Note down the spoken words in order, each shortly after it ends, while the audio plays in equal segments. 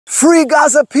Free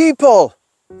Gaza people!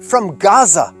 From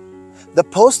Gaza. The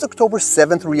post-October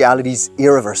 7th reality is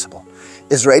irreversible.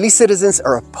 Israeli citizens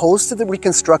are opposed to the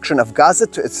reconstruction of Gaza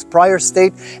to its prior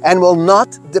state and will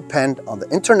not depend on the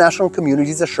international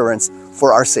community's assurance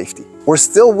for our safety. We're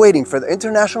still waiting for the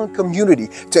international community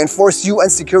to enforce UN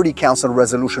Security Council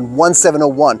Resolution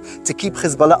 1701 to keep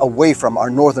Hezbollah away from our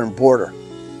northern border.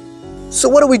 So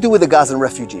what do we do with the Gazan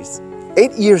refugees?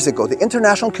 8 years ago, the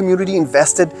international community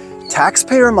invested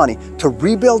taxpayer money to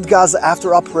rebuild Gaza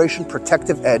after Operation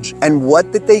Protective Edge. And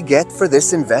what did they get for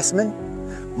this investment?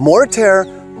 More terror,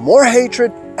 more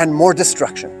hatred, and more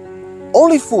destruction.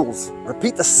 Only fools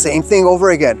repeat the same thing over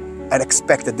again and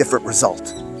expect a different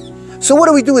result. So what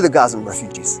do we do with the Gazan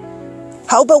refugees?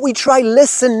 How about we try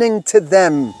listening to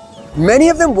them? Many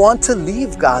of them want to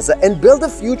leave Gaza and build a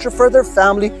future for their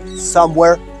family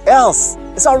somewhere else.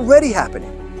 It's already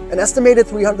happening. An estimated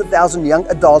 300,000 young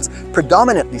adults,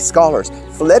 predominantly scholars,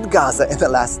 fled Gaza in the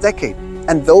last decade,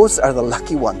 and those are the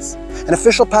lucky ones. An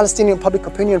official Palestinian public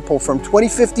opinion poll from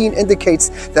 2015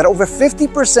 indicates that over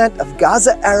 50% of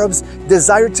Gaza Arabs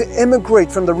desire to immigrate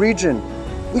from the region.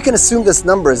 We can assume this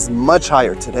number is much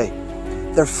higher today.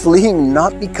 They're fleeing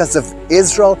not because of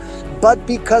Israel, but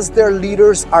because their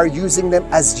leaders are using them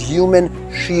as human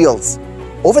shields.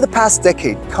 Over the past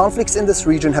decade, conflicts in this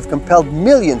region have compelled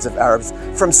millions of Arabs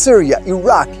from Syria,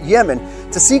 Iraq, Yemen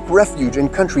to seek refuge in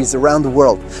countries around the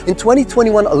world. In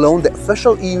 2021 alone, the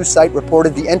official EU site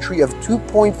reported the entry of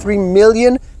 2.3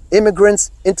 million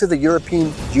immigrants into the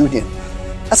European Union.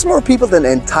 That's more people than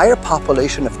the entire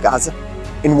population of Gaza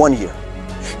in 1 year.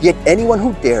 Yet anyone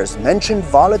who dares mention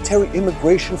voluntary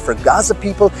immigration for Gaza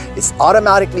people is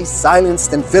automatically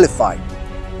silenced and vilified.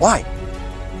 Why?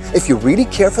 If you really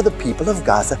care for the people of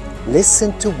Gaza,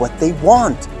 listen to what they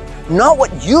want, not what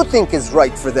you think is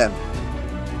right for them.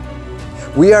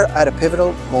 We are at a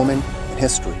pivotal moment in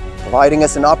history, providing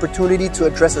us an opportunity to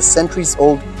address a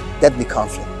centuries-old deadly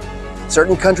conflict.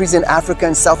 Certain countries in Africa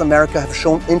and South America have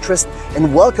shown interest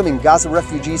in welcoming Gaza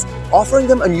refugees, offering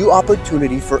them a new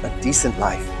opportunity for a decent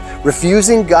life.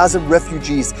 Refusing Gaza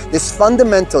refugees this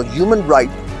fundamental human right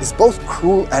is both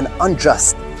cruel and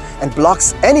unjust, and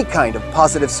blocks any kind of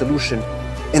positive solution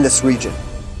in this region.